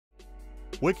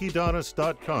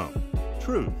Wikidonist.com.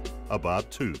 Truth about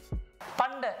tooth.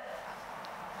 പണ്ട്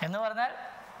എന്ന് പറഞ്ഞാൽ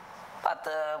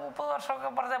 10-30 വർഷമൊക്കെ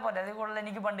പറഞ്ഞാൽ പോലെ അതിൽ കൂടുതൽ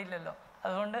എനിക്ക് പണ്ടില്ലല്ലോ.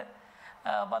 അതുകൊണ്ട്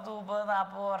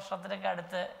 10-30-40 വർഷത്തിനൊക്കെ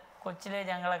അടുത്ത് കൊച്ചിയിൽ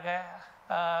ഞങ്ങളൊക്കെ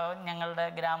ഞങ്ങളുടെ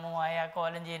ഗ്രാമമായ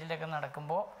കോലഞ്ചേരിയിലൊക്കെ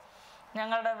നടക്കുമ്പോൾ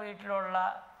ഞങ്ങളുടെ വീട്ടിലുള്ള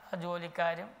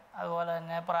ജോലിക്കാരും അതുപോലെ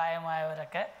തന്നെ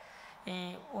പ്രായമായവരൊക്കെ ഈ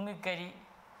ഉമിക്കരി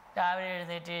രാവിലെ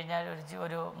എഴുന്നേറ്റ് കഴിഞ്ഞാൽ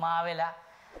ഒരു മാവില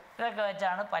ഇതൊക്കെ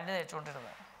വെച്ചാണ് പല്ല്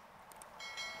തേച്ചുകൊണ്ടിരുന്നത്.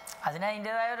 അതിന്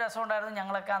അതിൻ്റേതായ ഒരു രസമുണ്ടായിരുന്നു.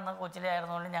 ഞങ്ങളൊക്കെ അന്ന്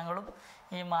കൊച്ചിലായിരുന്നുകൊണ്ട് ഞങ്ങളും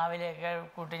ഈ മാവിലയൊക്കെ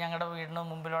കൂട്ടി ഞങ്ങളുടെ വീടിന്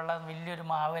മുമ്പിലുള്ള വലിയൊരു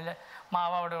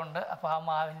മാവ് അവിടെ ഉണ്ട്. അപ്പോൾ ആ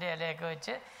മാവിൻ്റെ ഇലയൊക്കെ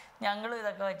വെച്ച് ഞങ്ങളും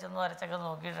ഇതൊക്കെ വെച്ചൊന്ന് വരച്ചൊക്കെ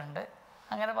നോക്കിയിട്ടുണ്ട്.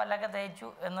 അങ്ങനെ പല്ലൊക്കെ തേച്ചു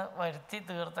എന്ന് വരുത്തി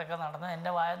തീർത്തൊക്കെ നടന്നു.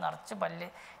 എൻ്റെ വായ നിറച്ച് പല്ല്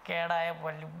കേടായ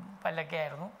പല്ലൊക്കെ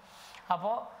ആയിരുന്നു.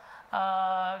 അപ്പോൾ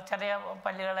ചെറിയ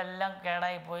പല്ലുകളെല്ലാം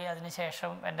കേടായിപ്പോയി.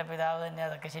 അതിനുശേഷം എൻ്റെ പിതാവ് തന്നെ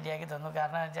അതൊക്കെ ശരിയാക്കി തന്നു.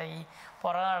 കാരണം എന്ന് വെച്ചാൽ ഈ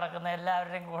പുറകെ നടക്കുന്ന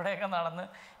എല്ലാവരുടെയും കൂടെയൊക്കെ നടന്ന്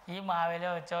ഈ മാവില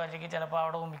വെച്ചോ അല്ലെങ്കിൽ ചിലപ്പോൾ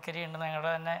അവിടെ ഉമിക്കരി ഉണ്ട്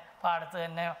ഞങ്ങളുടെ തന്നെ പാടത്ത്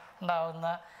തന്നെ ഉണ്ടാകുന്ന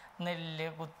നെല്ല്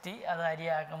കുത്തി അത്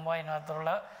അരിയാക്കുമ്പോൾ അതിനകത്തുള്ള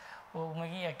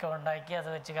ഉമിയൊക്കെ ഉണ്ടാക്കി അത്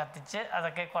വെച്ച് കത്തിച്ച്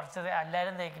അതൊക്കെ കുറച്ച്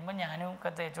എല്ലാവരും തേക്കുമ്പോൾ ഞാനും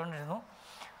ഒക്കെ തേച്ചുകൊണ്ടിരുന്നു.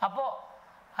 അപ്പോൾ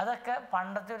അതൊക്കെ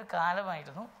പണ്ടത്തെ ഒരു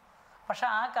കാലമായിരുന്നു. പക്ഷേ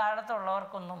ആ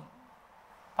കാലത്തുള്ളവർക്കൊന്നും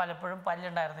പലപ്പോഴും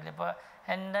പല്ലുണ്ടായിരുന്നില്ല. ഇപ്പോൾ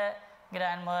എൻ്റെ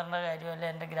ഗ്രാൻഡ് മദറിൻ്റെ കാര്യം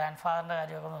അല്ലെങ്കിൽ എൻ്റെ ഗ്രാൻഡ് ഫാദറിൻ്റെ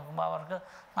കാര്യമൊക്കെ നോക്കുമ്പോൾ അവർക്ക്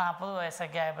 40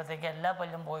 വയസ്സൊക്കെ ആയപ്പോഴത്തേക്ക് എല്ലാ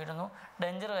പല്ലും പോയിരുന്നു.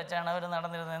 ഡെഞ്ചർ വെച്ചാണ് അവർ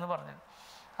നടന്നിരുന്നതെന്ന് പറഞ്ഞത്.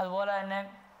 അതുപോലെ തന്നെ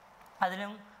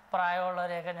അതിനും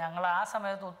പ്രായമുള്ളവരെയൊക്കെ ഞങ്ങൾ ആ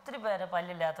സമയത്ത് ഒത്തിരി പേരെ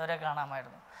പല്ലില്ലാത്തവരെ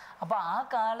കാണാമായിരുന്നു. അപ്പോൾ ആ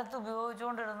കാലത്ത്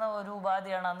ഉപയോഗിച്ചുകൊണ്ടിരുന്ന ഒരു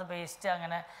ഉപാധിയാണ് അന്ന് പേസ്റ്റ്.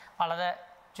 അങ്ങനെ വളരെ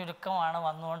ചുരുക്കമാണ്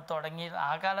വന്നുകൊണ്ട് തുടങ്ങിയത്.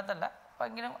 ആ കാലത്തല്ല,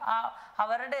 എങ്കിലും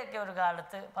അവരുടെയൊക്കെ ഒരു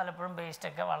കാലത്ത് പലപ്പോഴും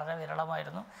പേസ്റ്റൊക്കെ വളരെ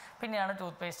വിരളമായിരുന്നു. പിന്നെയാണ്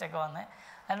ടൂത്ത് പേസ്റ്റൊക്കെ വന്നത്.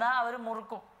 എന്നാൽ അവർ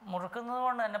മുറുക്കുന്നത്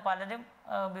കൊണ്ട് തന്നെ പലരും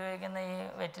ഉപയോഗിക്കുന്ന ഈ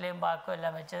വെറ്റിലയും പാക്കും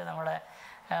എല്ലാം വെച്ച് നമ്മുടെ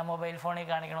മൊബൈൽ ഫോണിൽ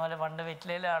കാണിക്കണ പോലെ പണ്ട്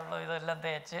വെറ്റിലയിലാണല്ലോ ഇതെല്ലാം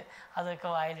തേച്ച് അതൊക്കെ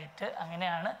വായിലിട്ട്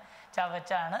അങ്ങനെയാണ്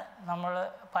ചവച്ചാണ് നമ്മൾ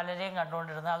പലരെയും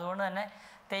കണ്ടുകൊണ്ടിരുന്നത്. അതുകൊണ്ട് തന്നെ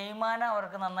തേയ്മാനം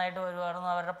അവർക്ക് നന്നായിട്ട് വരുമായിരുന്നു.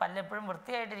 അവരുടെ പല്ലെപ്പോഴും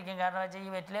വൃത്തിയായിട്ടിരിക്കും. കാരണം വെച്ചാൽ ഈ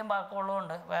വെറ്റിലയും പാക്കും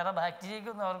ഉള്ളതുകൊണ്ട് വേറെ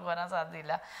ബാക്ടീരിയക്കൊന്നും അവർക്ക് വരാൻ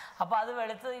സാധ്യതയില്ല. അപ്പോൾ അത്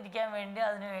വെളുത്ത് ഇരിക്കാൻ വേണ്ടി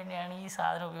അതിന് വേണ്ടിയാണ് ഈ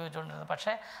സാധനം ഉപയോഗിച്ചുകൊണ്ടിരുന്നത്.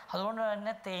 പക്ഷേ അതുകൊണ്ട്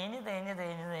തന്നെ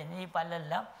തേഞ്ഞ് ഈ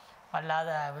പല്ലെല്ലാം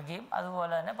വല്ലാതെ ആവുകയും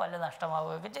അതുപോലെ തന്നെ പല്ല്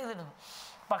നഷ്ടമാവുകയൊക്കെ ചെയ്തിരുന്നു.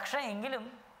 പക്ഷേ എങ്കിലും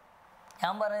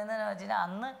ഞാൻ പറയുന്നതെന്ന് വെച്ച് കഴിഞ്ഞാൽ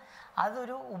അന്ന്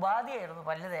അതൊരു ഉപാധിയായിരുന്നു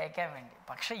പല്ല് തേക്കാൻ വേണ്ടി.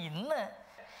 പക്ഷേ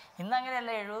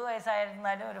ഇന്നങ്ങനെയല്ല. 70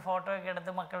 വയസ്സായിരുന്നാലും ഒരു ഫോട്ടോ ഒക്കെ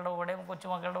എടുത്ത് മക്കളുടെ കൂടെയും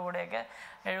കൊച്ചുമക്കളുടെ കൂടെയൊക്കെ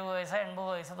 70 വയസ്സ് 80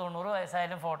 വയസ്സ് 90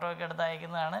 വയസ്സായാലും ഫോട്ടോ ഒക്കെ എടുത്ത്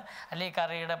അയക്കുന്നതാണ്. അല്ലെങ്കിൽ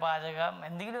കറിയുടെ പാചകം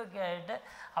എന്തെങ്കിലുമൊക്കെ ആയിട്ട്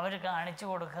അവർ കാണിച്ചു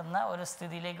കൊടുക്കുന്ന ഒരു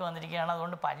സ്ഥിതിയിലേക്ക് വന്നിരിക്കുകയാണ്.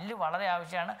 അതുകൊണ്ട് പല്ല് വളരെ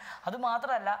ആവശ്യമാണ്.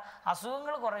 അതുമാത്രമല്ല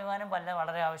അസുഖങ്ങൾ കുറയുവാനും പല്ല്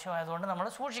വളരെ ആവശ്യമായതുകൊണ്ട് നമ്മൾ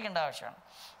സൂക്ഷിക്കേണ്ട ആവശ്യമാണ്.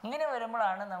 ഇങ്ങനെ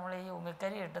വരുമ്പോഴാണ് നമ്മൾ ഈ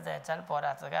ഉമിക്കരി ഇട്ട് തേച്ചാൽ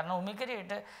പോരാത്തത്. കാരണം ഉമിക്കരി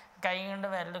ഇട്ട് കൈ കൊണ്ട്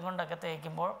വിരലും കൊണ്ടൊക്കെ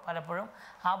തേക്കുമ്പോൾ പലപ്പോഴും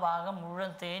ആ ഭാഗം മുഴുവൻ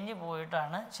തേഞ്ഞ്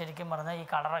പോയിട്ടാണ് ശരിക്കും പറഞ്ഞാൽ ഈ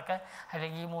കളറൊക്കെ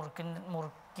അല്ലെങ്കിൽ ഈ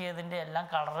മുറുക്കിയതിൻ്റെ എല്ലാം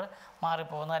കളറ്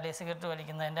മാറിപ്പോകുന്നത്. അല്ലെങ്കിൽ സിഗരറ്റ്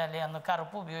വലിക്കുന്നതിൻ്റെ അല്ലെങ്കിൽ അന്ന്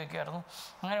കറുപ്പ് ഉപയോഗിക്കുമായിരുന്നു.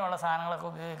 അങ്ങനെയുള്ള സാധനങ്ങളൊക്കെ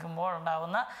ഉപയോഗിക്കുമ്പോൾ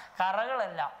ഉണ്ടാകുന്ന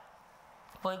കറകളെല്ലാം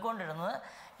പോയിക്കൊണ്ടിരുന്നത്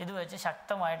ഇത് വെച്ച്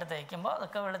ശക്തമായിട്ട് തേക്കുമ്പോൾ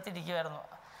അതൊക്കെ വെളുത്തിരിക്കുമായിരുന്നു.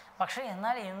 പക്ഷേ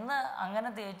എന്നാൽ ഇന്ന്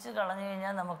അങ്ങനെ തേച്ച് കളഞ്ഞു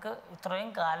കഴിഞ്ഞാൽ നമുക്ക് ഇത്രയും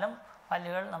കാലം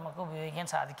പല്ലുകൾ നമുക്ക് ഉപയോഗിക്കാൻ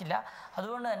സാധിക്കില്ല.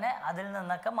 അതുകൊണ്ട് തന്നെ അതിൽ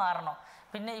നിന്നൊക്കെ മാറണം.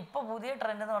 പിന്നെ ഇപ്പോൾ പുതിയ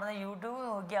ട്രെൻഡ് എന്ന് പറഞ്ഞാൽ യൂട്യൂബ്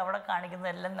നോക്കി അവിടെ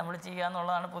കാണിക്കുന്നതെല്ലാം നമ്മൾ ചെയ്യുക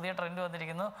എന്നുള്ളതാണ് പുതിയ ട്രെൻഡ്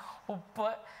വന്നിരിക്കുന്നത്. ഉപ്പ്,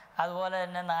 അതുപോലെ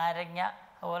തന്നെ നാരങ്ങ,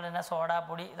 അതുപോലെ തന്നെ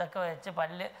സോഡാപ്പൊടി ഇതൊക്കെ വെച്ച്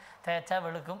പല്ല് തേച്ചാൽ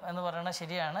വെളുക്കും എന്ന് പറയുന്നത്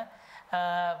ശരിയാണ്.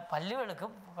 പല്ല്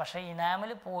വെളുക്കും, പക്ഷേ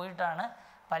ഇനാമിൽ പോയിട്ടാണ്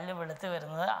പല്ല് വെളുത്ത്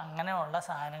വരുന്നത്. അങ്ങനെയുള്ള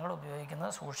സാധനങ്ങൾ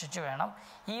ഉപയോഗിക്കുന്നത് സൂക്ഷിച്ച് വേണം.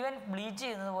 ഈവൻ ബ്ലീച്ച്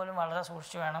ചെയ്യുന്നത് പോലും വളരെ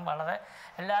സൂക്ഷിച്ച് വേണം. വളരെ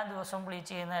എല്ലാ ദിവസവും ബ്ലീച്ച്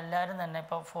ചെയ്യുന്ന എല്ലാവരും തന്നെ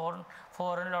ഇപ്പോൾ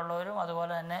ഫോറിനിലുള്ളവരും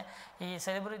അതുപോലെ തന്നെ ഈ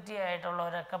സെലിബ്രിറ്റി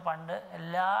ആയിട്ടുള്ളവരൊക്കെ പണ്ട്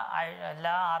എല്ലാ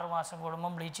 6 മാസം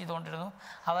കൂടുമ്പം ബ്ലീച്ച് ചെയ്തുകൊണ്ടിരുന്നു.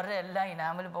 അവരുടെ എല്ലാ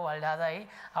ഇനാമിൽ ഇപ്പോൾ വല്ലാതായി.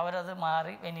 അവരത്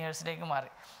മാറി വെനിയേഴ്സിലേക്ക്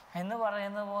മാറി എന്ന്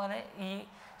പറയുന്ന പോലെ ഈ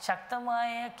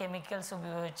ശക്തമായ കെമിക്കൽസ്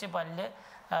ഉപയോഗിച്ച് പല്ല്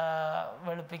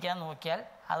വെളുപ്പിക്കാൻ നോക്കിയാൽ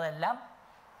അതെല്ലാം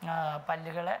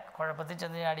പല്ലുകളെ കുഴപ്പത്തിൽ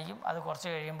ചെന്ന് അടിക്കും. അത് കുറച്ച്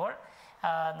കഴിയുമ്പോൾ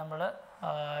നമ്മൾ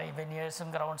വെനിയേഴ്സും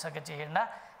ക്രൗൺസൊക്കെ ചെയ്യേണ്ട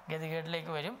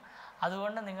ഗതികേട്ടിലേക്ക് വരും.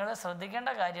 അതുകൊണ്ട് നിങ്ങൾ ശ്രദ്ധിക്കേണ്ട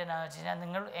കാര്യം എന്താണെന്ന് വെച്ച് കഴിഞ്ഞാൽ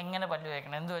നിങ്ങൾ എങ്ങനെ പല്ല്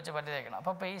തേക്കണം, എന്ത് വെച്ച് പല്ല് തേക്കണം.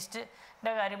 അപ്പോൾ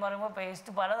പേസ്റ്റിൻ്റെ കാര്യം പറയുമ്പോൾ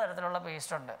പേസ്റ്റ് പലതരത്തിലുള്ള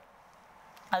പേസ്റ്റുണ്ട്.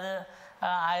 അത്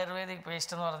ആയുർവേദിക്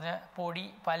പേസ്റ്റ് എന്ന് പറഞ്ഞ് പൊടി,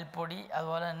 പൽപ്പൊടി,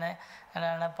 അതുപോലെ തന്നെ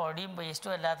എന്താണ് പൊടിയും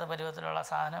പേസ്റ്റും അല്ലാത്ത പരുവത്തിലുള്ള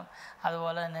സാധനം,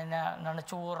 അതുപോലെ തന്നെ എന്താണ്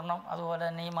ചൂർണം, അതുപോലെ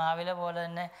തന്നെ ഈ മാവില പോലെ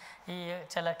തന്നെ ഈ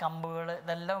ചില കമ്പുകൾ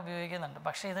ഇതെല്ലാം ഉപയോഗിക്കുന്നുണ്ട്.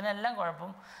 പക്ഷേ ഇതിനെല്ലാം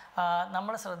കുഴപ്പം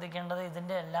നമ്മൾ ശ്രദ്ധിക്കേണ്ടത്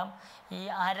ഇതിൻ്റെ എല്ലാം ഈ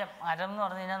അരം എന്ന്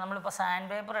പറഞ്ഞു കഴിഞ്ഞാൽ നമ്മളിപ്പോൾ സാൻഡ്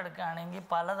പേപ്പർ എടുക്കുകയാണെങ്കിൽ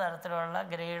പലതരത്തിലുള്ള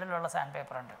ഗ്രേഡിലുള്ള സാൻഡ്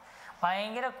പേപ്പറുണ്ട്.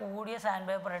 ഭയങ്കര കൂടിയ സാൻഡ്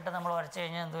പേപ്പർ ഇട്ട് നമ്മൾ വരച്ച്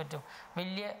കഴിഞ്ഞാൽ എന്ത് പറ്റും,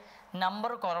 വലിയ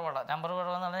നമ്പർ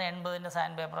കുറവെന്ന് പറഞ്ഞാൽ 80-ൻ്റെ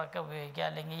സാൻഡ് പേപ്പറൊക്കെ ഉപയോഗിക്കുക,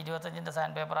 അല്ലെങ്കിൽ 25-ൻ്റെ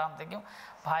സാൻഡ് പേപ്പർ ആകുമ്പോഴത്തേക്കും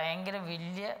ഭയങ്കര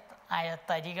വലിയ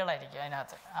തരികളായിരിക്കും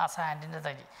അതിനകത്ത്, ആ സാൻഡിൻ്റെ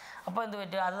തരി. അപ്പോൾ എന്ത്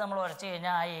പറ്റും, അത് നമ്മൾ ഉരച്ച്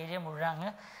കഴിഞ്ഞാൽ ആ ഏരിയ മുഴുവൻ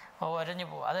അങ്ങ് ഉരഞ്ഞു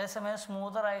പോകും. അതേസമയം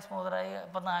സ്മൂത്തറായി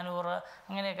ഇപ്പോൾ 400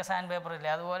 അങ്ങനെയൊക്കെ സാൻഡ് പേപ്പർ ഇല്ലേ,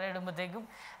 അതുപോലെ ഇടുമ്പോഴത്തേക്കും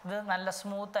ഇത് നല്ല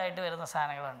സ്മൂത്തായിട്ട് വരുന്ന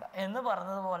സാധനങ്ങളുണ്ട്. എന്ന്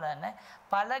പറഞ്ഞതുപോലെ തന്നെ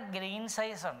പല ഗ്രെയിൻ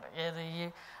സൈസ് ഉണ്ട്. ഏത് ഈ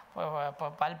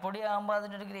പൽപ്പൊടി ആകുമ്പോൾ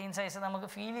അതിനൊരു ഗ്രെയിൻ സൈസ് നമുക്ക്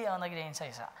ഫീൽ ചെയ്യാവുന്ന ഗ്രെയിൻ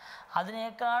സൈസാണ്.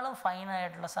 അതിനേക്കാളും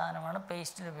ഫൈനായിട്ടുള്ള സാധനമാണ്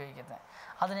പേസ്റ്റിൽ ഉപയോഗിക്കുന്നത്.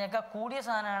 അതിനേക്കാൾ കൂടിയ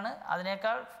സാധനമാണ്,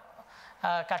 അതിനേക്കാൾ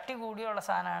കട്ടി കൂടിയുള്ള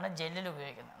സാധനമാണ് ജെല്ലിൽ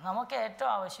ഉപയോഗിക്കുന്നത്. നമുക്ക്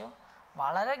ഏറ്റവും ആവശ്യം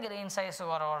വളരെ ഗ്രെയിൻ സൈസ്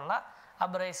കുറവുള്ള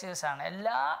അബ്രേസീവ്സാണ്.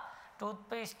 എല്ലാ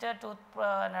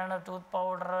ടൂത്ത്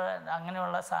പൗഡർ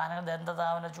അങ്ങനെയുള്ള സാധനങ്ങൾ,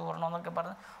 ദന്തധാവന ചൂർണം എന്നൊക്കെ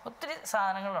പറഞ്ഞ് ഒത്തിരി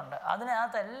സാധനങ്ങളുണ്ട്.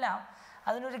 അതിനകത്തെല്ലാം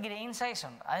അതിനൊരു ഗ്രെയിൻ സൈസ്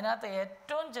ഉണ്ട്. അതിനകത്ത്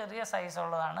ഏറ്റവും ചെറിയ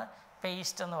സൈസുള്ളതാണ്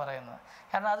പേസ്റ്റ് എന്ന് പറയുന്നത്.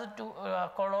 കാരണം അത്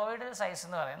കൊളോയിഡൽ സൈസ്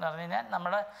എന്ന് പറഞ്ഞു കഴിഞ്ഞാൽ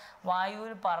നമ്മുടെ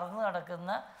വായുവിൽ പറന്ന്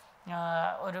കിടക്കുന്ന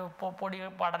ഒരു പൊടി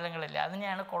പടലങ്ങളില്ല,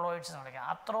 അതിനെയാണ് കൊളോയിഡ്സ് എന്ന്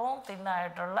വിളിക്കുന്നത്. അത്രയും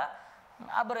തിന്നായിട്ടുള്ള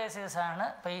അബ്രേസീവ്സാണ്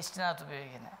പേസ്റ്റിനകത്ത്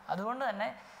ഉപയോഗിക്കുന്നത്. അതുകൊണ്ട് തന്നെ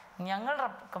ഞങ്ങൾ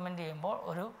റെക്കമെൻഡ് ചെയ്യുമ്പോൾ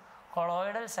ഒരു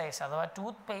കൊളോയിഡൽ സൈസ് അഥവാ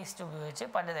ടൂത്ത് പേസ്റ്റ് ഉപയോഗിച്ച്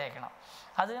പല്ല് തേക്കണം.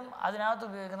 അതിനകത്ത്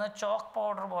ഉപയോഗിക്കുന്ന ചോക്ക്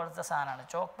പൗഡർ പോലത്തെ സാധനമാണ്.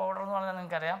 ചോക്ക് പൗഡർ എന്ന് പറഞ്ഞാൽ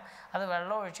നിങ്ങൾക്കറിയാം, അത്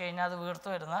വെള്ളം ഒഴിച്ച് കഴിഞ്ഞാൽ അത് വീർത്ത്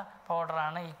വരുന്ന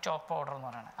പൗഡറാണ് ഈ ചോക്ക് പൗഡർ എന്ന്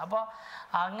പറയുന്നത്. അപ്പോൾ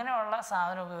അങ്ങനെയുള്ള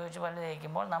സാധനം ഉപയോഗിച്ച് പല്ല്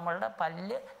തേക്കുമ്പോൾ നമ്മളുടെ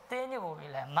പല്ല് തേഞ്ഞു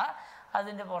പോകില്ല, എന്നാൽ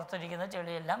അതിൻ്റെ പുറത്തിരിക്കുന്ന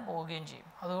ചെളിയെല്ലാം പോവുകയും ചെയ്യും.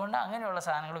 അതുകൊണ്ട് അങ്ങനെയുള്ള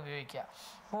സാധനങ്ങൾ ഉപയോഗിക്കുക.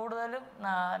 കൂടുതലും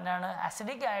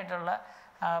അസിഡിക് ആയിട്ടുള്ള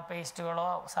പേസ്റ്റുകളോ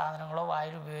സാധനങ്ങളോ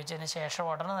വായിൽ ഉപയോഗിച്ചതിന് ശേഷം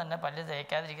ഉടനെ തന്നെ പല്ല്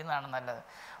തേക്കാതിരിക്കുന്നതാണ് നല്ലത്.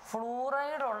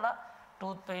 ഫ്ലൂറൈഡുള്ള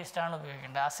ടൂത്ത് പേസ്റ്റാണ്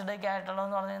ഉപയോഗിക്കേണ്ടത്. അസിഡിക്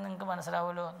ആയിട്ടുള്ളതെന്ന് പറഞ്ഞാൽ നിങ്ങൾക്ക്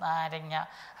മനസ്സിലാവുമല്ലോ, നാരങ്ങ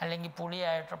അല്ലെങ്കിൽ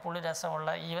പുളി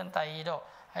രസമുള്ള ഈവൻ തൈരോ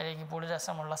അല്ലെങ്കിൽ പുളി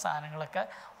രസമുള്ള സാധനങ്ങളൊക്കെ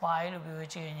വായിൽ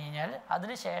ഉപയോഗിച്ച് കഴിഞ്ഞ് കഴിഞ്ഞാൽ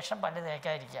അതിന് ശേഷം പല്ല്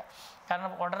തേക്കാതിരിക്കുക.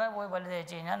 കാരണം ഉടനെ പോയി പല്ല്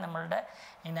തേച്ച് കഴിഞ്ഞാൽ നമ്മളുടെ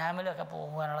ഇനാമിലൊക്കെ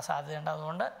പോകാനുള്ള സാധ്യതയുണ്ട്.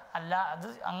 അതുകൊണ്ട് അത്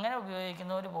അങ്ങനെ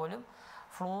ഉപയോഗിക്കുന്നവർ പോലും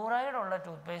ഫ്ലൂറൈഡുള്ള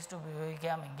ടൂത്ത് പേസ്റ്റ്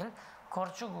ഉപയോഗിക്കാമെങ്കിൽ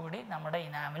കുറച്ചുകൂടി നമ്മുടെ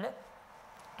ഇനാമിൽ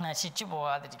നശിച്ചു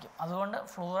പോകാതിരിക്കും. അതുകൊണ്ട്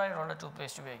ഫ്ലൂറൈഡുള്ള ടൂത്ത്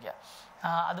പേസ്റ്റ് ഉപയോഗിക്കുക.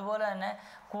 അതുപോലെ തന്നെ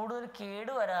കൂടുതൽ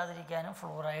കേട് വരാതിരിക്കാനും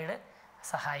ഫ്ലൂറൈഡ്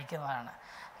സഹായിക്കുന്നതാണ്.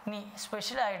 ഇനി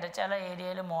സ്പെഷ്യലായിട്ട് ചില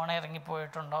ഏരിയയിൽ മോണ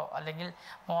ഇറങ്ങിപ്പോയിട്ടുണ്ടോ, അല്ലെങ്കിൽ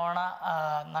മോണ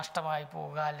നഷ്ടമായി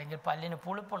പോവുക, അല്ലെങ്കിൽ പല്ലിന്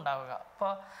പുളിപ്പുണ്ടാവുക.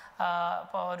 ഇപ്പോൾ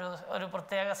ഒരു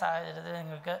പ്രത്യേക സാഹചര്യത്തിൽ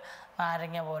നിങ്ങൾക്ക്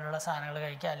നാരങ്ങ പോലുള്ള സാധനങ്ങൾ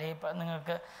കഴിക്കുക, അല്ലെങ്കിൽ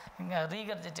നിങ്ങൾക്ക്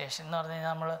റീഗർജിറ്റേഷൻ എന്ന് പറഞ്ഞു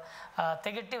കഴിഞ്ഞാൽ നമ്മൾ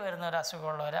തികട്ടി വരുന്ന ഒരു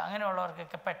അസുഖമുള്ളവർ,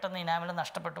 അങ്ങനെയുള്ളവർക്കൊക്കെ പെട്ടെന്ന് ഇനാമിൽ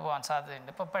നഷ്ടപ്പെട്ടു പോകാൻ സാധ്യതയുണ്ട്.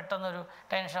 ഇപ്പോൾ പെട്ടെന്നൊരു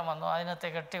ടെൻഷൻ വന്നു, അതിന്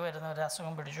തികട്ടി വരുന്ന ഒരു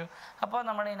അസുഖം പിടിച്ചു, അപ്പോൾ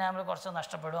നമ്മുടെ ഇനാമിൽ കുറച്ച്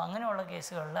നഷ്ടപ്പെടും. അങ്ങനെയുള്ള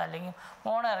കേസുകളിൽ, അല്ലെങ്കിൽ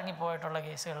മോണ ഇറങ്ങിപ്പോയിട്ടുള്ള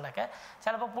കേസുകളിലൊക്കെ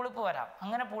ചിലപ്പോൾ പുളിപ്പ് വരാം.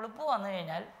 അങ്ങനെ പുളിപ്പ് വന്നു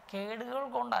കഴിഞ്ഞാൽ, കേടുകൾ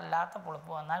കൊണ്ടല്ലാത്ത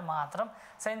പുളിപ്പ് വന്നാൽ മാത്രം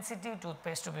സെൻസിറ്റീവ് ടൂത്ത്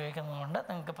പേസ്റ്റ് ഉപയോഗിക്കുന്നതുകൊണ്ട്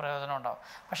നിങ്ങൾക്ക് പ്രയോജനം ഉണ്ടാകും.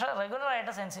 പക്ഷേ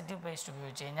റെഗുലറായിട്ട് സെൻസിറ്റീവ് പേസ്റ്റ്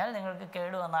ഉപയോഗിച്ച് കഴിഞ്ഞാൽ നിങ്ങൾക്ക്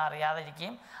കേട് വന്നാൽ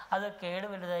അറിയാതിരിക്കുകയും അത് കേട്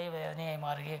വലുതായി വേദനയായി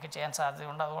മാറുകയൊക്കെ ചെയ്യാൻ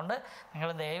സാധ്യതയുണ്ട്. അതുകൊണ്ട്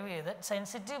നിങ്ങൾ ദയവ് ചെയ്ത്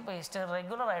സെൻസിറ്റീവ് പേസ്റ്റ്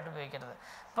റെഗുലറായിട്ട് ഉപയോഗിക്കരുത്.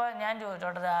 ഇപ്പോൾ ഞാൻ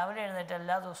ചോദിച്ചോട്ടെ, രാവിലെ എഴുന്നേറ്റ്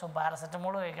എല്ലാ ദിവസവും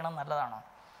പാരസെറ്റമോൾ കഴിക്കണം നല്ലതാണോ?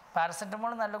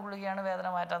 പാരസെറ്റമോൾ നല്ല ഗുളികയാണ്, വേദന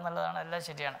മാറ്റാൻ നല്ലതാണ്, എല്ലാം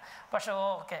ശരിയാണ്. പക്ഷേ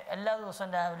ഓക്കെ, എല്ലാ ദിവസവും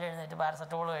രാവിലെ എഴുന്നേറ്റ്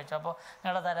പാരസെറ്റമോൾ കഴിച്ചു അപ്പോൾ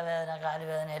നിങ്ങളുടെ തലവേദന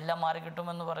കാലുവേദന എല്ലാം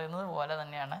മാറിക്കിട്ടുമെന്ന് പറയുന്നത് പോലെ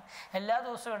തന്നെയാണ് എല്ലാ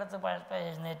ദിവസവും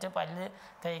എഴുന്നേറ്റ് പല്ല്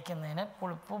തേക്കുന്നതിന്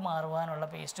പുളിപ്പ് മാറുവാനുള്ള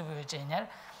പേസ്റ്റ് ഉപയോഗിച്ച് കഴിഞ്ഞാൽ,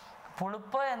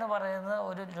 പുളിപ്പ് എന്ന് പറയുന്നത്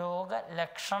ഒരു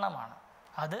രോഗലക്ഷണമാണ്.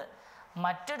 അത്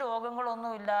മറ്റ്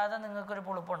രോഗങ്ങളൊന്നുമില്ലാതെ നിങ്ങൾക്കൊരു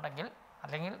പുളിപ്പുണ്ടെങ്കിൽ,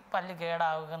 അല്ലെങ്കിൽ പല്ല്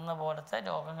കേടാകുന്ന പോലത്തെ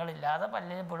രോഗങ്ങളില്ലാതെ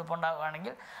പല്ലിന്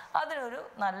പുളിപ്പുണ്ടാകുകയാണെങ്കിൽ അതിനൊരു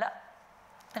നല്ല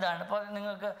ഇതാണ്. ഇപ്പോൾ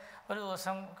നിങ്ങൾക്ക് ഒരു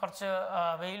ദിവസം കുറച്ച്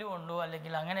വെയിൽ കൊണ്ടു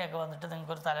അല്ലെങ്കിൽ അങ്ങനെയൊക്കെ വന്നിട്ട്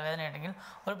നിങ്ങൾക്കൊരു തലവേദന ഉണ്ടെങ്കിൽ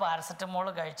ഒരു പാരസെറ്റമോൾ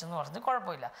കഴിച്ചെന്ന് പറഞ്ഞ്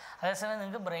കുഴപ്പമില്ല. അതേസമയം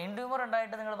നിങ്ങൾക്ക് ബ്രെയിൻ ട്യൂമർ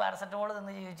ഉണ്ടായിട്ട് നിങ്ങൾ പാരസെറ്റമോൾ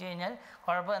തിന്ന് ജീവിച്ച് കഴിഞ്ഞാൽ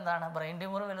കുഴപ്പം എന്താണ്? ബ്രെയിൻ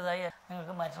ട്യൂമർ വലുതായി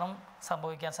നിങ്ങൾക്ക് മരണം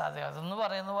സംഭവിക്കാൻ സാധ്യത. അതെന്ന്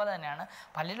പറയുന്ന പോലെ തന്നെയാണ്,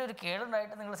 പല്ലിലൊരു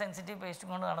കേടുണ്ടായിട്ട് നിങ്ങൾ സെൻസിറ്റീവ് പേസ്റ്റ്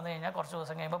കൊണ്ട് നടന്നു കഴിഞ്ഞാൽ കുറച്ച്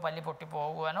ദിവസം കഴിയുമ്പോൾ പല്ല് പൊട്ടി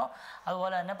പോകുവാനോ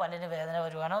അതുപോലെ തന്നെ പല്ലിന് വേദന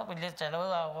വരുവാനോ വലിയ ചിലവ്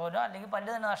ആകുവാനോ അല്ലെങ്കിൽ പല്ല്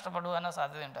തന്നെ നഷ്ടപ്പെടുവാനോ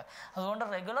സാധ്യതയുണ്ട്. അതുകൊണ്ട്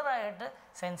റെഗുലറായിട്ട്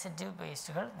സെൻസിറ്റീവ്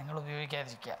പേസ്റ്റുകൾ നിങ്ങൾ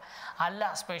ഉപയോഗിക്കാതിരിക്കുക. അല്ല,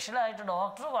 സ്പെഷ്യലായിട്ട്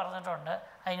ഡോക്ടർ പറഞ്ഞിട്ടുണ്ട്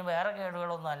അതിന് വേറെ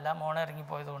കേടുകളൊന്നുമല്ല, മോണ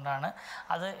ഇറങ്ങിപ്പോയത് കൊണ്ടാണ്,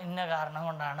 അത് ഇന്ന കാരണം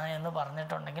കൊണ്ടാണ് എന്ന്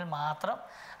പറഞ്ഞിട്ടുണ്ടെങ്കിൽ മാത്രം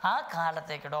ആ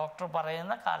കാലത്തേക്ക്, ഡോക്ടർ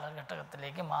പറയുന്ന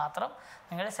കാലഘട്ടത്തിലേക്ക് മാത്രം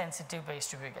നിങ്ങൾ സെൻസിറ്റീവ്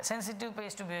പേസ്റ്റ് ഉപയോഗിക്കുക. സെൻസിറ്റീവ്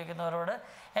പേസ്റ്റ് ഉപയോഗിക്കുന്നവരോട്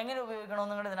എങ്ങനെ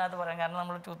ഉപയോഗിക്കണമെന്ന് നിങ്ങൾ ഇതിനകത്ത് പറയാം. കാരണം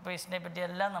നമ്മൾ ടൂത്ത് പേസ്റ്റിനെ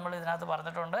പറ്റിയെല്ലാം നമ്മൾ ഇതിനകത്ത്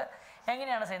പറഞ്ഞിട്ടുണ്ട്.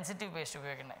 എങ്ങനെയാണ് സെൻസിറ്റീവ് പേസ്റ്റ്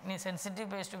ഉപയോഗിക്കുന്നത്? ഇനി സെൻസിറ്റീവ്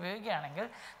പേസ്റ്റ് ഉപയോഗിക്കുകയാണെങ്കിൽ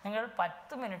നിങ്ങൾ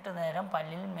 10 മിനിറ്റ് നേരം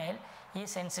പല്ലിൽ മേൽ ഈ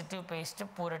സെൻസിറ്റീവ് പേസ്റ്റ്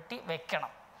പുരട്ടി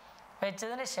വെക്കണം.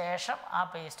 വെച്ചതിന് ശേഷം ആ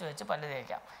പേസ്റ്റ് വെച്ച് പല്ല്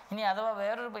തേക്കാം. ഇനി അഥവാ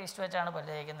വേറൊരു പേസ്റ്റ് വെച്ചാണ്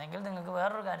പല്ല് തേക്കുന്നതെങ്കിൽ നിങ്ങൾക്ക്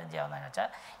വേറൊരു കാര്യം ചെയ്യാവുന്നതെന്ന് വെച്ചാൽ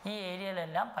ഈ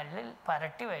ഏരിയയിലെല്ലാം പല്ലിൽ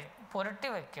പുരട്ടി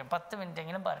വയ്ക്കുക. 10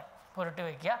 മിനിറ്റെങ്കിലും പുരട്ടി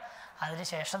വയ്ക്കുക. അതിന്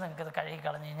ശേഷം നിങ്ങൾക്കത് കഴുകി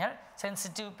കളഞ്ഞു കഴിഞ്ഞാൽ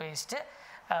സെൻസിറ്റീവ് പേസ്റ്റ്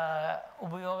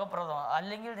ഉപയോഗപ്രദമാണ്.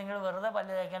 അല്ലെങ്കിൽ നിങ്ങൾ വെറുതെ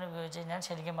പല്ല് തേക്കാൻ ഉപയോഗിച്ച് കഴിഞ്ഞാൽ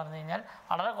ശരിക്കും പറഞ്ഞു കഴിഞ്ഞാൽ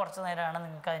വളരെ കുറച്ച് നേരമാണ്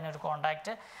നിങ്ങൾക്ക് അതിനൊരു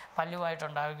കോണ്ടാക്റ്റ്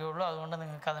പല്ലുമായിട്ടുണ്ടാവുകയുള്ളൂ. അതുകൊണ്ട്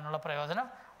നിങ്ങൾക്ക് അതിനുള്ള പ്രയോജനം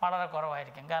വളരെ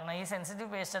കുറവായിരിക്കും. കാരണം ഈ സെൻസിറ്റീവ്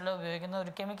പേസ്റ്റെല്ലാം ഉപയോഗിക്കുന്ന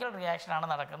ഒരു കെമിക്കൽ റിയാക്ഷനാണ്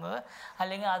നടക്കുന്നത്.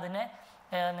 അല്ലെങ്കിൽ അതിനെ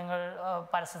നിങ്ങൾ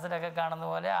പരസ്യത്തിലൊക്കെ കാണുന്ന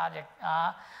പോലെ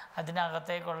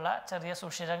അതിനകത്തേക്കുള്ള ചെറിയ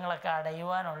സുഷിരങ്ങളൊക്കെ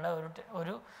അടയുവാനുള്ള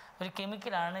ഒരു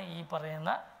കെമിക്കലാണ് ഈ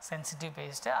പറയുന്ന സെൻസിറ്റീവ്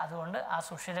പേസ്റ്റ്. അതുകൊണ്ട് ആ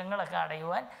സുഷിരങ്ങളൊക്കെ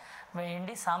അടയുവാൻ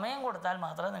വേണ്ടി സമയം കൊടുത്താൽ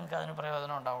മാത്രമേ നിങ്ങൾക്ക് അതിന്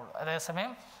പ്രയോജനം ഉണ്ടാവുള്ളൂ.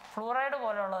 അതേസമയം ഫ്ലൂറൈഡ്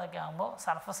പോലെയുള്ളതൊക്കെ ആകുമ്പോൾ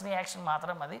സർഫസ് റിയാക്ഷൻ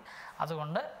മാത്രം മതി.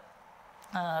 അതുകൊണ്ട്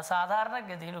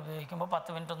സാധാരണഗതിയിൽ ഉപയോഗിക്കുമ്പോൾ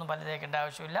 10 മിനിറ്റ് ഒന്നും പല്ല് തേക്കേണ്ട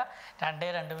ആവശ്യമില്ല,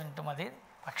 2 മിനിറ്റ് മതി.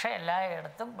 പക്ഷേ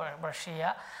എല്ലായിടത്തും ബ്രഷ് ചെയ്യുക.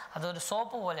 അതൊരു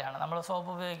സോപ്പ് പോലെയാണ്. നമ്മൾ സോപ്പ്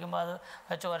ഉപയോഗിക്കുമ്പോൾ അത്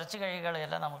വെച്ച് ഉരച്ച്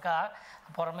കഴുകുകയല്ല, നമുക്ക് ആ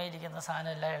പുറമേ ഇരിക്കുന്ന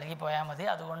സാധനം എല്ലാം ഇളകിപ്പോയാൽ മതി.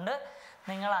 അതുകൊണ്ട്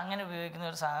നിങ്ങൾ അങ്ങനെ ഉപയോഗിക്കുന്ന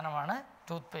ഒരു സാധനമാണ്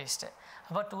ടൂത്ത് പേസ്റ്റ്.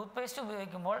 അപ്പോൾ ടൂത്ത് പേസ്റ്റ്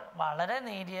ഉപയോഗിക്കുമ്പോൾ വളരെ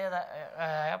നേരിയ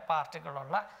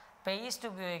പാർട്ടിക്കിളുള്ള പേസ്റ്റ്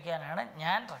ഉപയോഗിക്കാനാണ്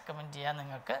ഞാൻ റെക്കമെൻഡ് ചെയ്യുക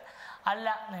നിങ്ങൾക്ക്. അല്ല,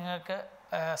 നിങ്ങൾക്ക്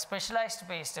സ്പെഷ്യലൈസ്ഡ്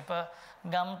പേസ്റ്റ്, ഇപ്പോൾ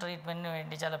ഗം ട്രീറ്റ്മെൻറ്റിന്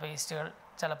വേണ്ടി ചില പേസ്റ്റുകൾ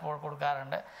ചിലപ്പോൾ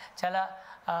കൊടുക്കാറുണ്ട്, ചില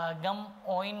ഗം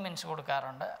ഓയിൻമെൻറ്റ്സ്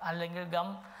കൊടുക്കാറുണ്ട്, അല്ലെങ്കിൽ ഗം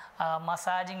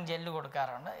മസാജിങ് ജെല്ല്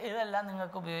കൊടുക്കാറുണ്ട്. ഇതെല്ലാം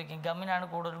നിങ്ങൾക്ക് ഉപയോഗിക്കും. ഗമ്മിനാണ്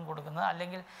കൂടുതലും കൊടുക്കുന്നത്.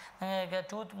 അല്ലെങ്കിൽ നിങ്ങൾക്ക്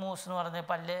ടൂത്ത് മൂസ് എന്ന് പറഞ്ഞ്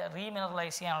പല്ല്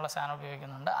റീമിനറലൈസ് ചെയ്യാനുള്ള സാധനം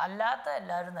ഉപയോഗിക്കുന്നുണ്ട്. അല്ലാത്ത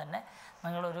എല്ലാവരും തന്നെ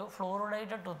നിങ്ങളൊരു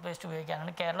ഫ്ലൂറൈഡഡ് ടൂത്ത് പേസ്റ്റ്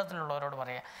ഉപയോഗിക്കാനാണ് കേരളത്തിലുള്ളവരോട്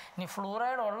പറയുക. ഇനി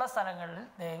ഫ്ലൂറൈഡ് ഉള്ള സ്ഥലങ്ങളിൽ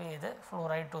ദയവ് ചെയ്ത്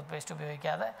ഫ്ലൂറൈഡ് ടൂത്ത് പേസ്റ്റ്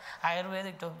ഉപയോഗിക്കാതെ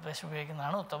ആയുർവേദിക് ടൂത്ത് പേസ്റ്റ്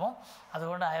ഉപയോഗിക്കുന്നതാണ് ഉത്തമം.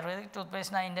 അതുകൊണ്ട് ആയുർവേദിക് ടൂത്ത്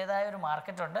പേസ്റ്റിന് അതിൻ്റേതായ ഒരു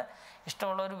മാർക്കറ്റുണ്ട്.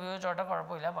 ഇഷ്ടമുള്ളവർ ഉപയോഗിച്ചോട്ടെ,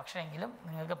 കുഴപ്പമില്ല. പക്ഷേ എങ്കിലും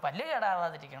നിങ്ങൾക്ക് പല്ല്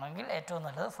കേടാവാതിരിക്കണമെങ്കിൽ ഏറ്റവും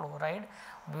നല്ലത് ഫ്ലൂറൈഡ്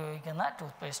ഉപയോഗിക്കുന്ന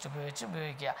ടൂത്ത് പേസ്റ്റ്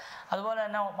ഉപയോഗിക്കുക. അതുപോലെ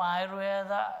തന്നെ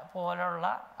ആയുർവേദ പോലുള്ള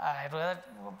ആയുർവേദ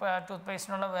ടൂത്ത്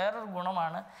പേസ്റ്റിനുള്ള വേറൊരു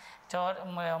ഗുണമാണ്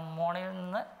മോണയിൽ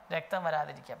നിന്ന് രക്തം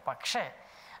വരാതിരിക്കുക. പക്ഷേ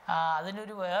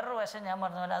അതിനൊരു വേറൊരു വശം ഞാൻ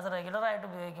പറഞ്ഞ പോലെ അത് റെഗുലറായിട്ട്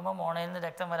ഉപയോഗിക്കുമ്പോൾ മോണയിൽ നിന്ന്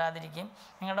രക്തം വരാതിരിക്കുകയും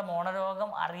നിങ്ങളുടെ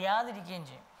മോണരോഗം അറിയാതിരിക്കുകയും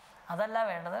ചെയ്യും. അതല്ല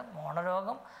വേണ്ടത്,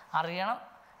 മോണരോഗം അറിയണം.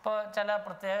 ഇപ്പോൾ ചില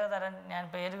പ്രത്യേകതരം, ഞാൻ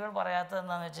പേരുകൾ പറയാത്തത്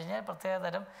എന്താണെന്ന് വെച്ച് കഴിഞ്ഞാൽ,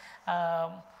 പ്രത്യേകതരം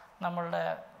നമ്മളുടെ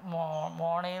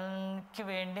മോണയിലേക്ക്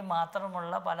വേണ്ടി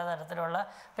മാത്രമുള്ള പലതരത്തിലുള്ള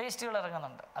പേസ്റ്റുകൾ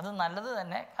ഇറങ്ങുന്നുണ്ട്. അത് നല്ലത്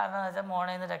തന്നെ. കാരണം എന്ന് വെച്ചാൽ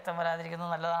മോണയിൽ നിന്ന് രക്തം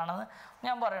വരാതിരിക്കുന്നത് നല്ലതാണെന്ന്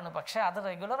ഞാൻ പറയുന്നു. പക്ഷേ അത്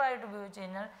റെഗുലറായിട്ട് ഉപയോഗിച്ച്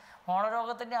കഴിഞ്ഞാൽ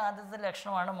മോണരോഗത്തിൻ്റെ ആദ്യത്തെ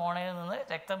ലക്ഷണമാണ് മോണയിൽ നിന്ന്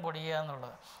രക്തം പൊടിയുക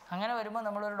എന്നുള്ളത്. അങ്ങനെ വരുമ്പോൾ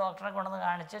നമ്മളൊരു ഡോക്ടറെ കൊണ്ടുവന്ന്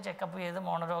കാണിച്ച് ചെക്കപ്പ് ചെയ്ത്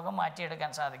മോണരോഗം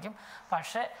മാറ്റിയെടുക്കാൻ സാധിക്കും.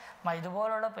 പക്ഷേ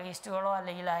ഇതുപോലുള്ള പേസ്റ്റുകളോ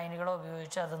അല്ലെങ്കിൽ ലൈനുകളോ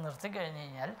ഉപയോഗിച്ച് അത് നിർത്തിക്കഴിഞ്ഞ്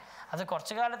കഴിഞ്ഞാൽ, അത്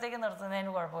കുറച്ച് കാലത്തേക്ക്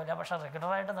നിർത്തുന്നതിന് കുഴപ്പമില്ല. പക്ഷേ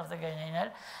റെഗുലറായിട്ട് നിർത്തിക്കഴിഞ്ഞ് കഴിഞ്ഞാൽ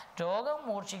രോഗം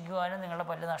മൂർച്ഛിക്കുവാനും നിങ്ങളുടെ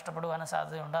പല്ല് നഷ്ടപ്പെടുവാനും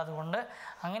സാധ്യതയുണ്ട്. അതുകൊണ്ട്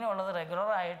അങ്ങനെയുള്ളത്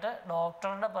റെഗുലറായിട്ട്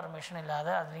ഡോക്ടറുടെ പെർമിഷൻ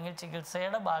ഇല്ലാതെ അല്ലെങ്കിൽ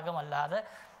ചികിത്സയുടെ ഭാഗമല്ലാതെ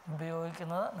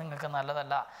ഉപയോഗിക്കുന്നത് നിങ്ങൾക്ക്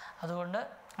നല്ലതല്ല. അതുകൊണ്ട്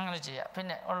അങ്ങനെ ചെയ്യുക.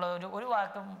 പിന്നെ ഉള്ള ഒരു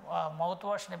വാക്ക് മൗത്ത്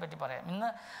വാഷിനെ പറ്റി പറയാം. ഇന്ന്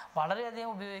വളരെയധികം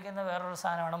ഉപയോഗിക്കുന്ന വേറൊരു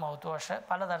സാധനമാണ് മൗത്ത് വാഷ്.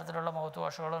 പലതരത്തിലുള്ള മൗത്ത്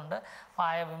വാഷുകളുണ്ട്.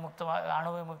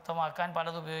 അണുവിമുക്തമാക്കാൻ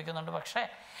പലതും ഉപയോഗിക്കുന്നുണ്ട്. പക്ഷേ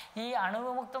ഈ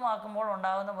അണുവിമുക്തമാക്കുമ്പോൾ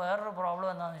ഉണ്ടാകുന്ന വേറൊരു പ്രോബ്ലം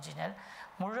എന്താണെന്ന് വെച്ച് കഴിഞ്ഞാൽ,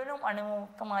 മുഴുവനും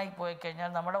അണുവിമുക്തമായി പോയി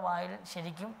കഴിഞ്ഞാൽ നമ്മുടെ വായിൽ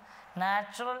ശരിക്കും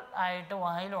നാച്ചുറൽ ആയിട്ട്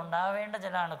വായിൽ ഉണ്ടാവേണ്ട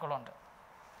ചില അണുക്കളുണ്ട്.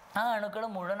 ആ അണുക്കൾ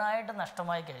മുഴുവനായിട്ട്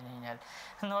നഷ്ടമായി കഴിഞ്ഞ് കഴിഞ്ഞാൽ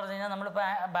എന്ന് പറഞ്ഞു കഴിഞ്ഞാൽ, നമ്മളിപ്പോൾ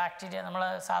ബാക്ടീരിയ നമ്മൾ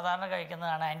സാധാരണ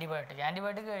കഴിക്കുന്നതാണ്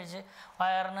ആൻറ്റിബയോട്ടിക് കഴിച്ച്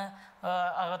വയറിന്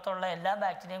അകത്തുള്ള എല്ലാ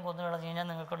ബാക്ടീരിയയും കൊന്നു കളഞ്ഞു കഴിഞ്ഞാൽ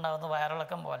നിങ്ങൾക്കുണ്ടാകുന്ന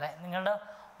വയറിളക്കം പോലെ നിങ്ങളുടെ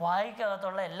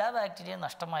വായിക്കകത്തുള്ള എല്ലാ ബാക്ടീരിയയും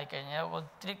നഷ്ടമായി കഴിഞ്ഞാൽ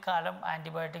ഒത്തിരി കാലം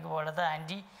ആൻറ്റിബയോട്ടിക് പോലത്തെ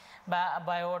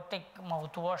ബയോട്ടിക്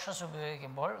മൗത്ത് വാഷസ്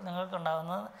ഉപയോഗിക്കുമ്പോൾ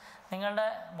നിങ്ങൾക്കുണ്ടാകുന്നത് നിങ്ങളുടെ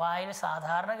വായിൽ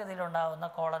സാധാരണഗതിയിലുണ്ടാകുന്ന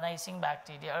കോളനൈസിങ്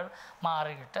ബാക്ടീരിയകൾ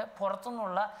മാറിയിട്ട്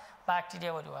പുറത്തുനിന്നുള്ള ബാക്ടീരിയ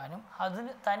വരുവാനും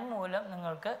അതിന് തന്മൂലം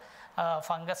നിങ്ങൾക്ക്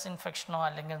ഫംഗസ് ഇൻഫെക്ഷനോ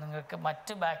അല്ലെങ്കിൽ നിങ്ങൾക്ക്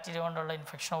മറ്റ് ബാക്ടീരിയ കൊണ്ടുള്ള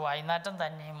ഇൻഫെക്ഷനോ വായ്നാറ്റം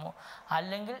തന്നെയുമോ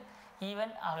അല്ലെങ്കിൽ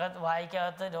ഈവൻ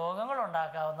വായ്ക്കകത്ത്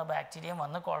രോഗങ്ങളുണ്ടാക്കാവുന്ന ബാക്ടീരിയ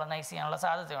വന്ന് കോളനൈസ് ചെയ്യാനുള്ള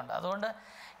സാധ്യതയുണ്ട്. അതുകൊണ്ട്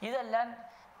ഇതെല്ലാം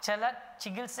ചില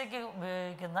ചികിത്സയ്ക്ക്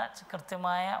ഉപയോഗിക്കുന്ന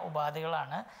കൃത്യമായ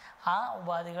ഉപാധികളാണ്. ആ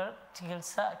ഉപാധികൾ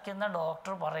ചികിത്സിക്കുന്ന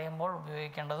ഡോക്ടർ പറയുമ്പോൾ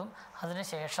ഉപയോഗിക്കേണ്ടതും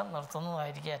അതിനുശേഷം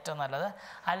നിർത്തുന്നതുമായിരിക്കും ഏറ്റവും നല്ലത്.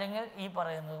 അല്ലെങ്കിൽ ഈ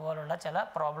പറയുന്നത് പോലുള്ള ചില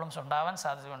പ്രോബ്ലംസ് ഉണ്ടാവാൻ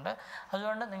സാധ്യതയുണ്ട്.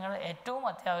 അതുകൊണ്ട് നിങ്ങൾ ഏറ്റവും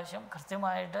അത്യാവശ്യം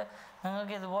കൃത്യമായിട്ട്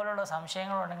നിങ്ങൾക്ക് ഇതുപോലുള്ള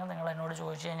സംശയങ്ങളുണ്ടെങ്കിൽ നിങ്ങൾ എന്നോട്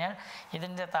ചോദിച്ചു കഴിഞ്ഞാൽ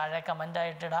ഇതിൻ്റെ താഴെ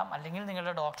കമൻ്റായിട്ടിടാം. അല്ലെങ്കിൽ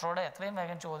നിങ്ങളുടെ ഡോക്ടറോട് എത്രയും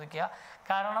വേഗം ചോദിക്കുക.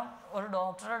 കാരണം ഒരു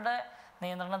ഡോക്ടറുടെ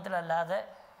നിയന്ത്രണത്തിലല്ലാതെ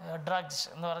ഡ്രഗ്സ്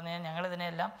എന്ന് പറഞ്ഞു കഴിഞ്ഞാൽ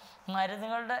ഞങ്ങളിതിനെല്ലാം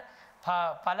മരുന്നുകളുടെ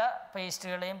പല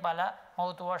പേസ്റ്റുകളെയും പല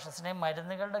മൗത്ത് വാഷസിനെയും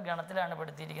മരുന്നുകളുടെ ഗണത്തിലാണ്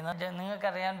പെടുത്തിയിരിക്കുന്നത്.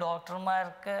 നിങ്ങൾക്കറിയാം,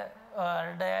 ഡോക്ടർമാർക്ക്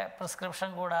പ്രിസ്ക്രിപ്ഷൻ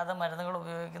കൂടാതെ മരുന്നുകൾ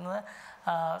ഉപയോഗിക്കുന്നത്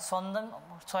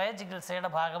സ്വയ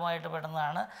ചികിത്സയുടെ ഭാഗമായിട്ട്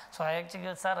പെടുന്നതാണ്. സ്വയ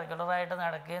ചികിത്സ റെഗുലറായിട്ട്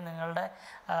നടക്കുകയും നിങ്ങളുടെ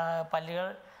പല്ലുകൾ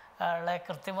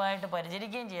കൃത്യമായിട്ട്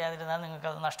പരിചരിക്കുകയും ചെയ്യാതിരുന്നാൽ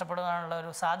നിങ്ങൾക്കത് നഷ്ടപ്പെടുവാനുള്ള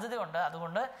ഒരു സാധ്യതയുണ്ട്.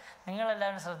 അതുകൊണ്ട്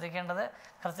നിങ്ങളെല്ലാവരും ശ്രദ്ധിക്കേണ്ടത്,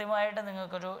 കൃത്യമായിട്ട്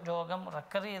നിങ്ങൾക്കൊരു രോഗം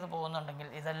റിക്കവർ ചെയ്ത് പോകുന്നുണ്ടെങ്കിൽ,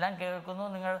 ഇതെല്ലാം കേൾക്കുന്നു,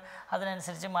 നിങ്ങൾ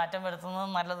അതിനനുസരിച്ച് മാറ്റം വരുത്തുന്നത്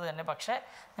നല്ലത് തന്നെ. പക്ഷേ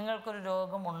നിങ്ങൾക്കൊരു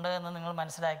രോഗമുണ്ട് എന്ന് നിങ്ങൾ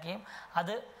മനസ്സിലാക്കുകയും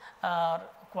അത്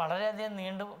വളരെയധികം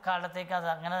നീണ്ട കാലത്തേക്ക് അത്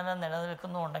അങ്ങനെ തന്നെ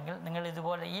നിലനിൽക്കുന്നുണ്ടെങ്കിൽ നിങ്ങൾ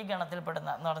ഇതുപോലെ ഈ ഗണത്തിൽപ്പെടുന്ന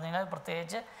എന്ന് പറഞ്ഞു കഴിഞ്ഞാൽ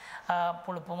പ്രത്യേകിച്ച്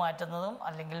പുളിപ്പ് മാറ്റുന്നതും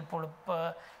അല്ലെങ്കിൽ പുളിപ്പ്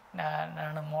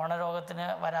മോണരോഗത്തിന്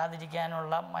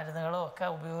വരാതിരിക്കാനുള്ള മരുന്നുകളും ഒക്കെ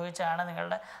ഉപയോഗിച്ചാണ്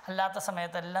നിങ്ങളുടെ അല്ലാത്ത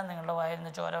സമയത്തെല്ലാം നിങ്ങളുടെ വായിൽ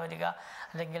നിന്ന് ചോര വരിക,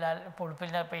 അല്ലെങ്കിൽ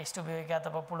പുളിപ്പിൻ്റെ പേസ്റ്റ്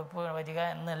ഉപയോഗിക്കാത്തപ്പോൾ പുളിപ്പ് വരിക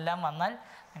എന്നെല്ലാം വന്നാൽ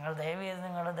നിങ്ങൾ ദയവ് ചെയ്ത്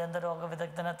നിങ്ങളുടെ ദന്തരോഗ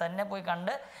വിദഗ്ധനെ തന്നെ പോയി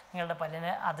കണ്ട് നിങ്ങളുടെ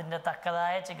പല്ലിന് അതിൻ്റെ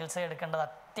തക്കതായ ചികിത്സ എടുക്കേണ്ടത്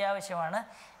അത്യാവശ്യമാണ്.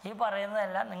 ഈ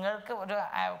പറയുന്നതെല്ലാം നിങ്ങൾക്ക് ഒരു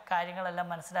കാര്യങ്ങളെല്ലാം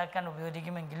മനസ്സിലാക്കാൻ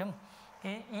ഉപയോഗിക്കുമെങ്കിലും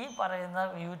ഈ പറയുന്ന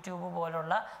യൂട്യൂബ്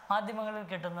പോലുള്ള മാധ്യമങ്ങളിൽ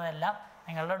കിട്ടുന്നതെല്ലാം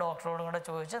നിങ്ങളുടെ ഡോക്ടറോടും കൂടെ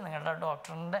ചോദിച്ച് നിങ്ങളുടെ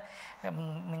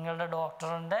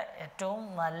ഡോക്ടറിൻ്റെ ഏറ്റവും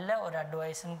നല്ല ഒരു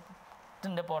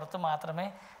അഡ്വൈസിൻ്റെ പുറത്ത് മാത്രമേ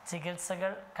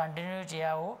ചികിത്സകൾ കണ്ടിന്യൂ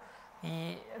ചെയ്യാവൂ. ഈ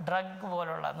ഡ്രഗ്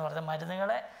പോലുള്ള എന്ന് പറഞ്ഞ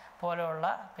മരുന്നുകളെ പോലെയുള്ള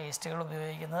പേസ്റ്റുകൾ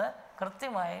ഉപയോഗിക്കുന്നത്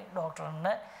കൃത്യമായി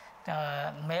ഡോക്ടറിൻ്റെ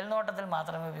മേൽനോട്ടത്തിൽ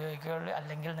മാത്രമേ ഉപയോഗിക്കുകയുള്ളൂ,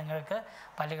 അല്ലെങ്കിൽ നിങ്ങൾക്ക്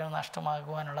പല്ലുകൾ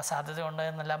നഷ്ടമാകുവാനുള്ള സാധ്യതയുണ്ട്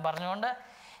എന്നെല്ലാം പറഞ്ഞുകൊണ്ട്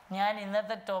ഞാൻ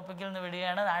ഇന്നത്തെ ടോപ്പിക്കിൽ നിന്ന്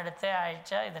വിടുകയാണ്. അടുത്ത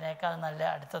ആഴ്ച ഇതിനേക്കാൾ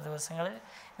അടുത്ത ദിവസങ്ങളിൽ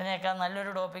ഇതിനേക്കാൾ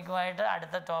നല്ലൊരു ടോപ്പിക്കുമായിട്ട്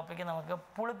അടുത്ത ടോപ്പിക്ക് നമുക്ക്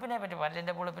പുളിപ്പിനെ പറ്റി,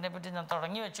 പല്ലിൻ്റെ പുളിപ്പിനെ പറ്റി ഞാൻ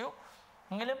തുടങ്ങി വെച്ചു.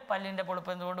 എങ്കിലും പല്ലിൻ്റെ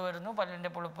പുളിപ്പ് എന്തുകൊണ്ട് വരുന്നു,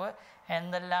 പല്ലിൻ്റെ പുളിപ്പ്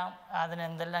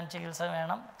അതിനെന്തെല്ലാം ചികിത്സ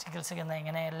വേണം, ചികിത്സിക്കുന്നത്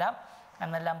എങ്ങനെയെല്ലാം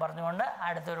എന്നെല്ലാം പറഞ്ഞുകൊണ്ട്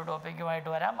അടുത്തൊരു ടോപ്പിക്കുമായിട്ട്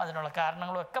വരാം. അതിനുള്ള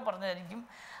കാരണങ്ങളും ഒക്കെ പറഞ്ഞതായിരിക്കും.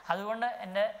 അതുകൊണ്ട്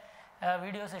എൻ്റെ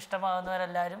വീഡിയോസ്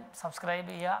ഇഷ്ടമാകുന്നവരെല്ലാവരും സബ്സ്ക്രൈബ്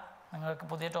ചെയ്യുക. നിങ്ങൾക്ക്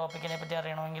പുതിയ ടോപ്പിക്കിനെ പറ്റി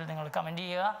അറിയണമെങ്കിൽ നിങ്ങൾ കമൻറ്റ്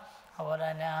ചെയ്യുക. അതുപോലെ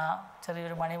തന്നെ ആ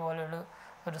ചെറിയൊരു മണി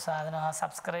പോലെയൊരു സാധനം ആ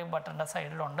സബ്സ്ക്രൈബ് ബട്ടൻ്റെ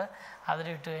സൈഡിലുണ്ട്,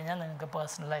 അതിലിട്ട് കഴിഞ്ഞാൽ നിങ്ങൾക്ക്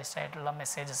പേഴ്സണലൈസ്ഡ് ആയിട്ടുള്ള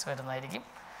മെസ്സേജസ് വരുന്നതായിരിക്കും.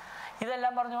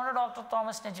 ഇതെല്ലാം പറഞ്ഞുകൊണ്ട് doctor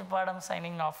Thomas Nechippadam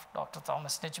signing off. Doctor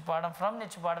Thomas Nechippadam from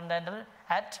Nechupadam Dental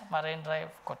at Marine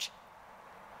Drive, Kochi.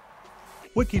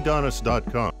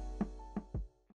 Wikidonist.com